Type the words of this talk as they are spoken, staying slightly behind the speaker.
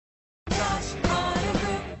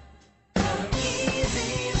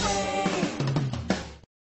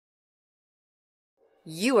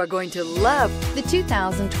You are going to love the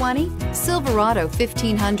 2020 Silverado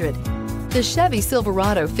 1500. The Chevy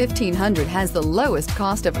Silverado 1500 has the lowest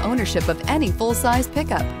cost of ownership of any full-size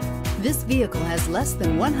pickup. This vehicle has less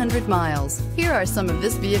than 100 miles. Here are some of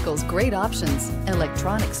this vehicle's great options: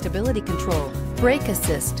 electronic stability control, brake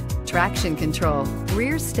assist, traction control,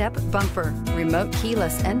 rear step bumper, remote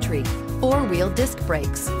keyless entry, four-wheel disc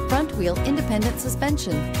brakes, front-wheel independent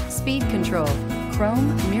suspension, speed control,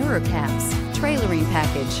 chrome mirror caps, trailering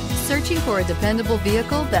package. Searching for a dependable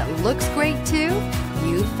vehicle that looks great too?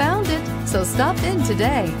 You found it, so stop in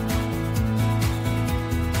today.